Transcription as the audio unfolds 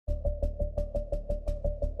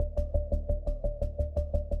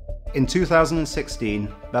In 2016,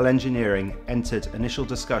 BEL Engineering entered initial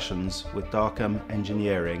discussions with BEL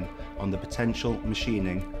Engineering on the potential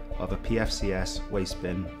machining of a PFCS waste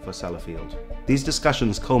bin for Sellafield. These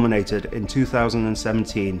discussions culminated in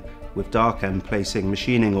 2017 with BEL placing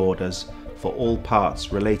machining orders for all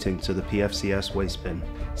parts relating to the PFCS waste bin.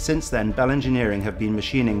 Since then, BEL Engineering have been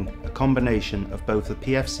machining a combination of both the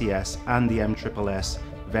PFCS and the MSSS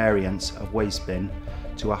variants of waste bin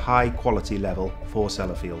to a high quality level for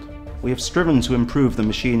Sellafield. We have striven to improve the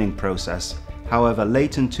machining process. However,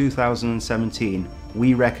 late in 2017,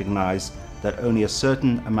 we recognised that only a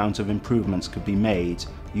certain amount of improvements could be made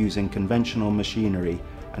using conventional machinery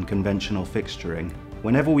and conventional fixturing.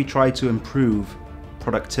 Whenever we tried to improve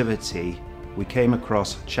productivity, we came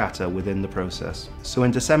across chatter within the process. So in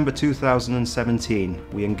December 2017,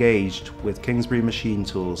 we engaged with Kingsbury machine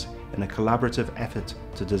tools in a collaborative effort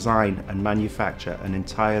to design and manufacture an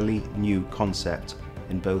entirely new concept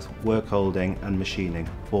in both work holding and machining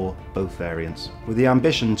for both variants. With the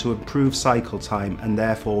ambition to improve cycle time and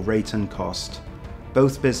therefore rate and cost,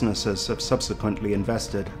 both businesses have subsequently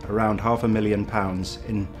invested around £500,000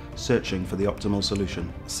 in searching for the optimal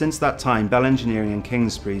solution. Since that time, BEL Engineering and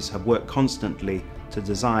Kingsbury's have worked constantly to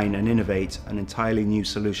design and innovate an entirely new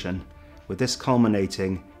solution, with this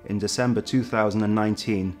culminating in December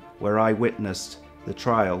 2019, where I witnessed the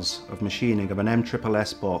trials of machining of an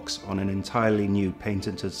MSSS box on an entirely new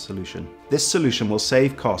patented solution. This solution will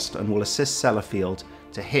save cost and will assist Sellafield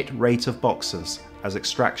to hit rate of boxes as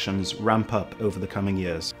extractions ramp up over the coming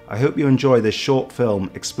years. I hope you enjoy this short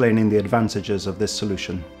film explaining the advantages of this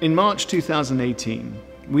solution. In March 2018,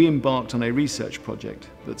 we embarked on a research project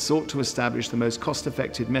that sought to establish the most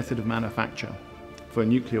cost-effective method of manufacture for a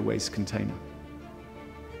nuclear waste container.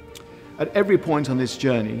 At every point on this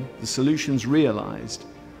journey, the solutions realized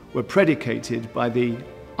were predicated by the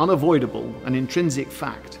unavoidable and intrinsic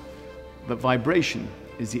fact that vibration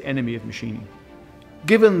is the enemy of machining.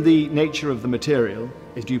 Given the nature of the material,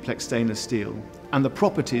 is duplex stainless steel, and the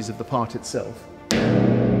properties of the part itself,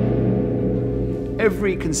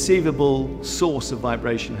 every conceivable source of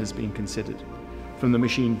vibration has been considered, from the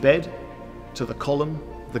machine bed to the column,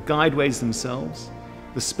 the guideways themselves,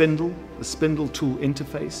 the spindle tool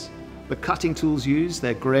interface, the cutting tools used,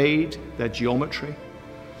 their grade, their geometry,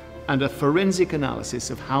 and a forensic analysis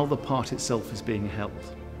of how the part itself is being held.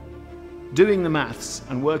 Doing the maths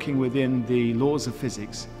and working within the laws of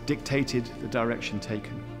physics dictated the direction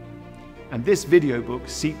taken. And this video book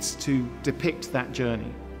seeks to depict that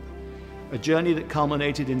journey. A journey that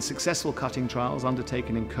culminated in successful cutting trials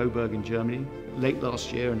undertaken in Coburg in Germany late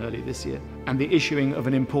last year and early this year, and the issuing of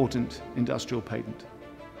an important industrial patent.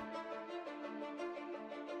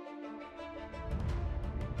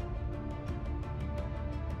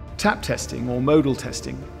 Tap testing, or modal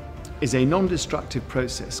testing, is a non-destructive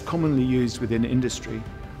process commonly used within industry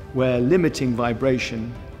where limiting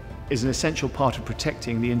vibration is an essential part of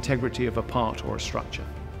protecting the integrity of a part or a structure.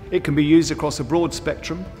 It can be used across a broad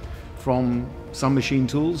spectrum, from some machine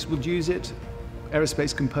tools would use it,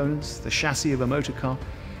 aerospace components, the chassis of a motor car,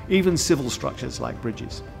 even civil structures like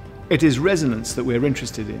bridges. It is resonance that we're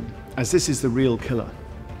interested in, as this is the real killer.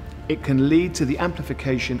 It can lead to the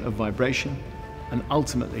amplification of vibration and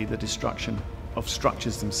ultimately the destruction of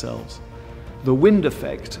structures themselves. The wind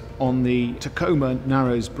effect on the Tacoma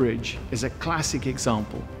Narrows Bridge is a classic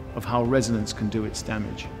example of how resonance can do its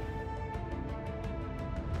damage.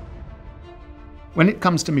 When it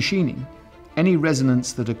comes to machining, any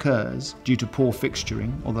resonance that occurs due to poor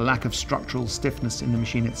fixturing or the lack of structural stiffness in the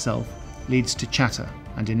machine itself leads to chatter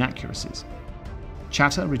and inaccuracies.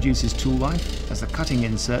 Chatter reduces tool life as the cutting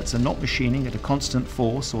inserts are not machining at a constant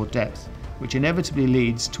force or depth, which inevitably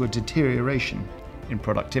leads to a deterioration in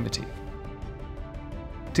productivity.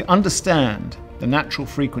 To understand the natural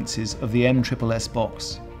frequencies of the MSSS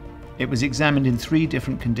box, it was examined in 3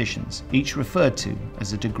 different conditions, each referred to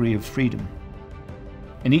as a degree of freedom.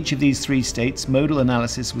 In each of these 3 states, modal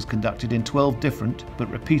analysis was conducted in 12 different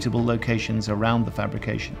but repeatable locations around the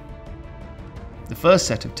fabrication. The first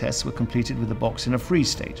set of tests were completed with the box in a free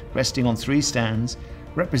state, resting on 3 stands,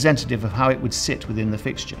 representative of how it would sit within the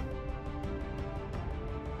fixture.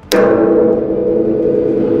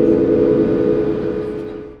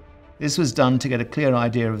 This was done to get a clear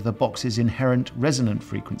idea of the box's inherent resonant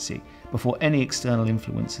frequency before any external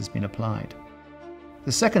influence has been applied.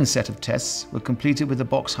 The second set of tests were completed with the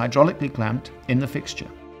box hydraulically clamped in the fixture.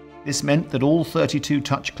 This meant that all 32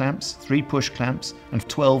 touch clamps, 3 push clamps, and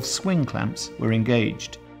 12 swing clamps were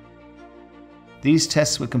engaged. These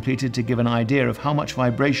tests were completed to give an idea of how much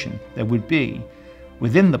vibration there would be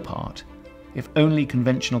within the part if only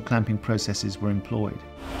conventional clamping processes were employed.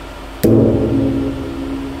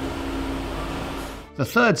 The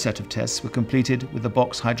third set of tests were completed with the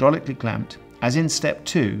box hydraulically clamped, as in step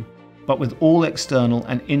 2, but with all external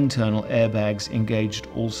and internal airbags engaged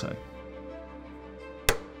also.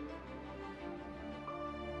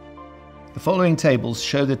 The following tables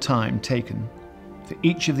show the time taken for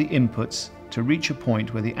each of the inputs to reach a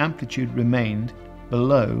point where the amplitude remained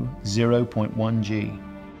below 0.1 G.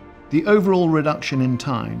 The overall reduction in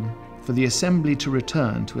time for the assembly to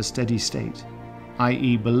return to a steady state,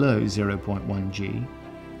 i.e. below 0.1 G,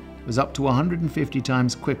 was up to 150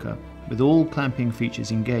 times quicker with all clamping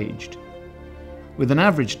features engaged, with an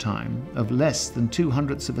average time of less than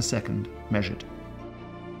 0.02 of a second measured.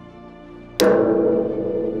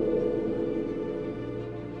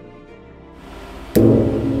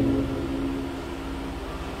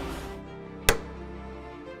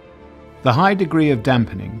 The high degree of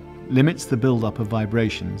dampening limits the build-up of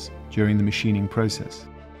vibrations during the machining process.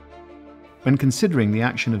 When considering the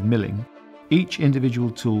action of milling, each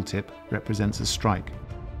individual tool tip represents a strike.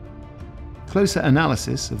 Closer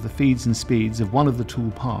analysis of the feeds and speeds of one of the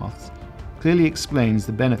tool paths clearly explains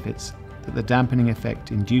the benefits that the dampening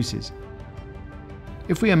effect induces.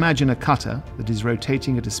 If we imagine a cutter that is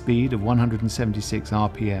rotating at a speed of 176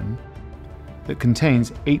 RPM that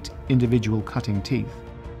contains 8 individual cutting teeth,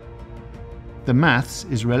 the maths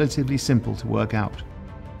is relatively simple to work out.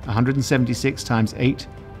 176 times 8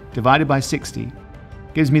 divided by 60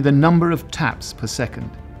 gives me the number of taps per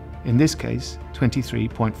second, in this case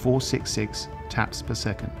 23.466 taps per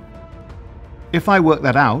second. If I work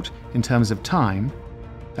that out in terms of time,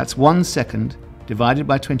 that's 1 second divided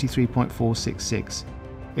by 23.466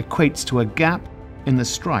 equates to a gap in the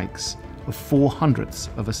strikes of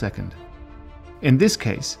 0.04 of a second. In this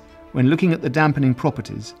case, when looking at the dampening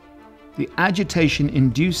properties, the agitation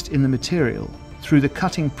induced in the material through the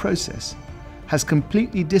cutting process has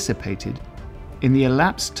completely dissipated in the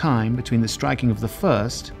elapsed time between the striking of the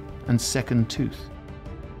first and second tooth,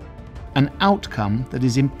 an outcome that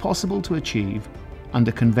is impossible to achieve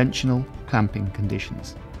under conventional clamping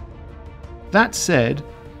conditions. That said,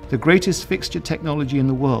 the greatest fixture technology in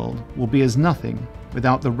the world will be as nothing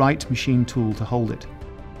without the right machine tool to hold it.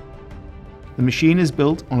 The machine is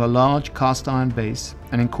built on a large cast iron base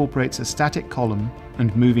and incorporates a static column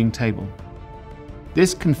and moving table.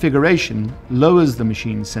 This configuration lowers the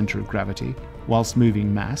machine's center of gravity whilst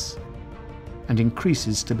moving mass and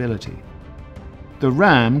increases stability. The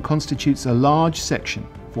ram constitutes a large section,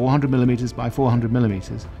 400 mm by 400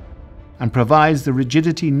 mm, and provides the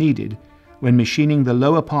rigidity needed when machining the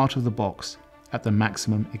lower part of the box at the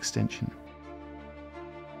maximum extension.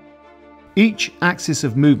 Each axis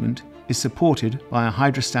of movement is supported by a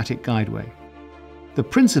hydrostatic guideway. The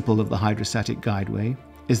principle of the hydrostatic guideway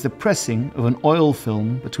is the pressing of an oil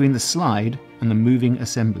film between the slide and the moving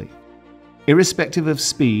assembly. Irrespective of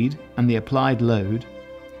speed and the applied load,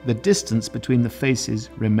 the distance between the faces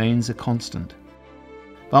remains a constant.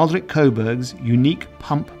 Waldrich Coburg's unique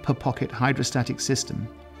pump-per-pocket hydrostatic system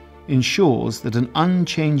ensures that an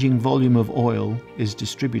unchanging volume of oil is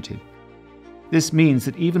distributed. This means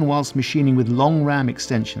that even whilst machining with long ram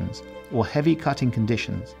extensions or heavy cutting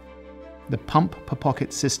conditions, the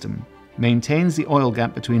pump-per-pocket system maintains the oil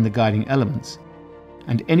gap between the guiding elements,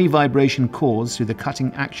 and any vibration caused through the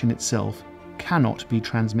cutting action itself cannot be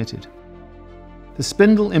transmitted. The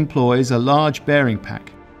spindle employs a large bearing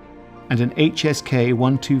pack and an HSK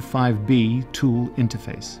 125B tool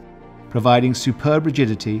interface, providing superb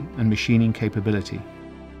rigidity and machining capability.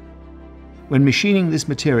 When machining this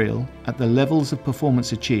material at the levels of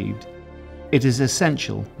performance achieved, it is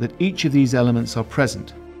essential that each of these elements are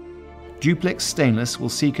present. Duplex stainless will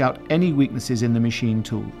seek out any weaknesses in the machine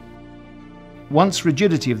tool. Once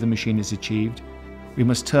rigidity of the machine is achieved, we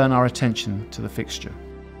must turn our attention to the fixture.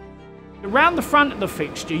 Around the front of the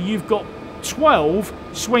fixture, you've got 12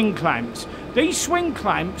 swing clamps. These swing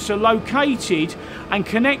clamps are located and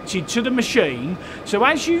connected to the machine, so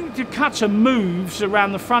as the cutter moves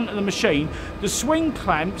around the front of the machine, the swing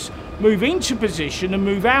clamps move into position and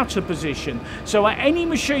move out of position. So at any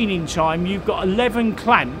machining time, you've got 11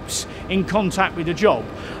 clamps in contact with the job.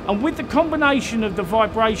 And with the combination of the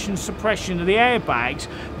vibration suppression of the airbags,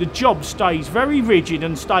 the job stays very rigid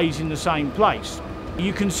and stays in the same place.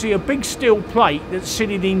 You can see a big steel plate that's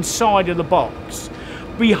sitting inside of the box.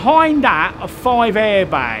 Behind that are 5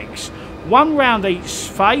 airbags, one round each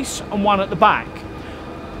face and one at the back.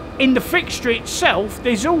 In the fixture itself,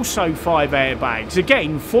 there's also 5 airbags,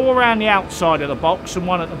 again 4 around the outside of the box and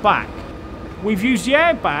 1 at the back. We've used the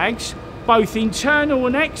airbags, both internal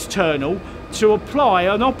and external, to apply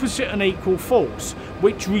an opposite and equal force,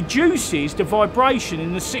 which reduces the vibration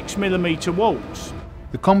in the 6mm walls.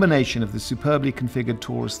 The combination of the superbly configured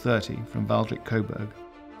Taurus 30 from Waldrich Coburg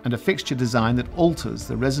and a fixture design that alters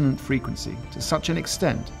the resonant frequency to such an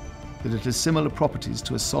extent that it has similar properties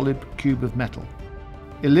to a solid cube of metal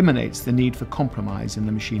eliminates the need for compromise in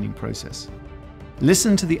the machining process.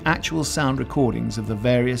 Listen to the actual sound recordings of the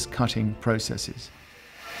various cutting processes.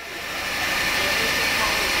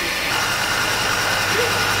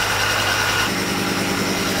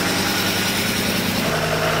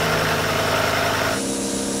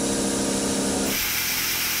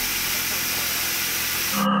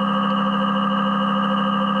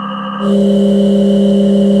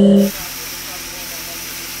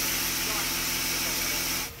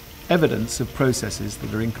 Evidence of processes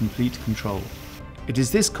that are in complete control. It is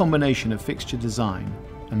this combination of fixture design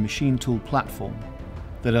and machine tool platform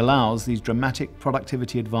that allows these dramatic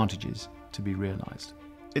productivity advantages to be realized.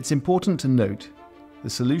 It's important to note the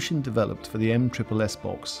solution developed for the MSSS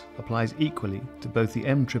box applies equally to both the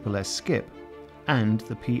MSSS skip and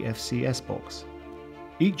the PFCS box,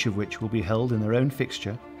 each of which will be held in their own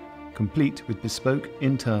fixture, complete with bespoke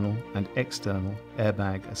internal and external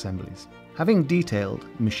airbag assemblies. Having detailed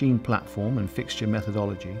machine platform and fixture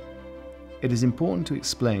methodology, it is important to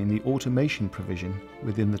explain the automation provision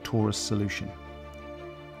within the Taurus solution.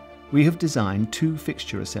 We have designed 2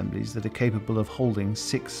 fixture assemblies that are capable of holding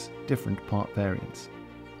 6 different part variants.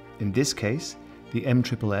 In this case, the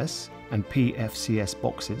MSSS and PFCS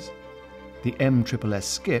boxes, the MSSS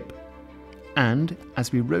skip, and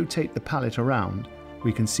as we rotate the pallet around,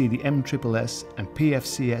 we can see the MSSS and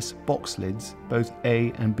PFCS box lids, both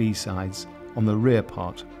A and B sides, on the rear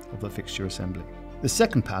part of the fixture assembly. The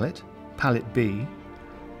second pallet, pallet B,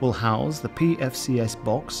 will house the PFCS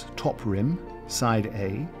box top rim, side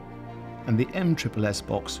A, and the MSSS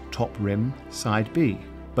box top rim, side B,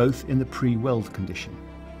 both in the pre-weld condition,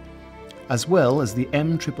 as well as the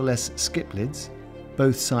MSSS skip lids,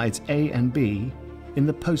 both sides A and B, in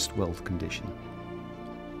the post-weld condition.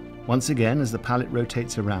 Once again, as the pallet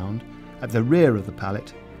rotates around, at the rear of the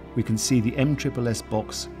pallet, we can see the MSSS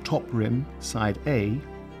box top rim, side A,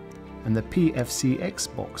 and the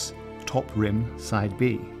PFCX box top rim, side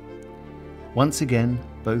B. Once again,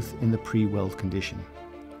 both in the pre-weld condition.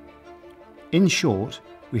 In short,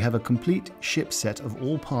 we have a complete ship set of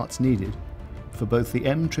all parts needed for both the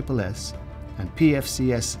MSSS and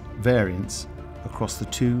PFCS variants across the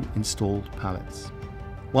 2 installed pallets.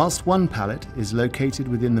 Whilst one pallet is located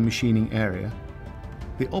within the machining area,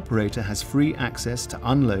 the operator has free access to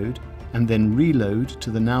unload and then reload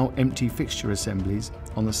to the now empty fixture assemblies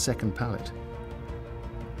on the second pallet.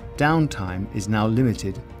 Downtime is now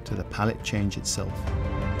limited to the pallet change itself.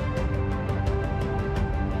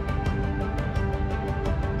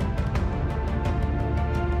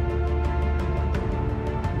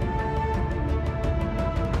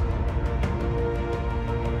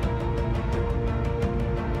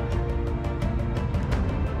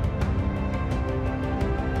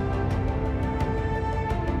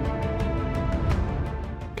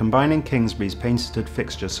 Combining Kingsbury's patented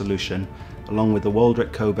fixture solution along with the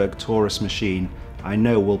Waldrich Coburg Taurus machine, I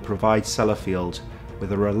know will provide Sellafield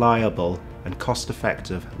with a reliable and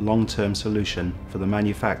cost-effective long-term solution for the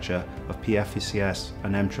manufacture of PFCS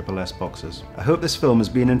and MSSS boxes. I hope this film has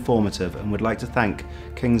been informative and would like to thank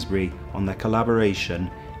Kingsbury on their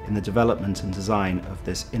collaboration in the development and design of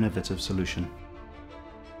this innovative solution.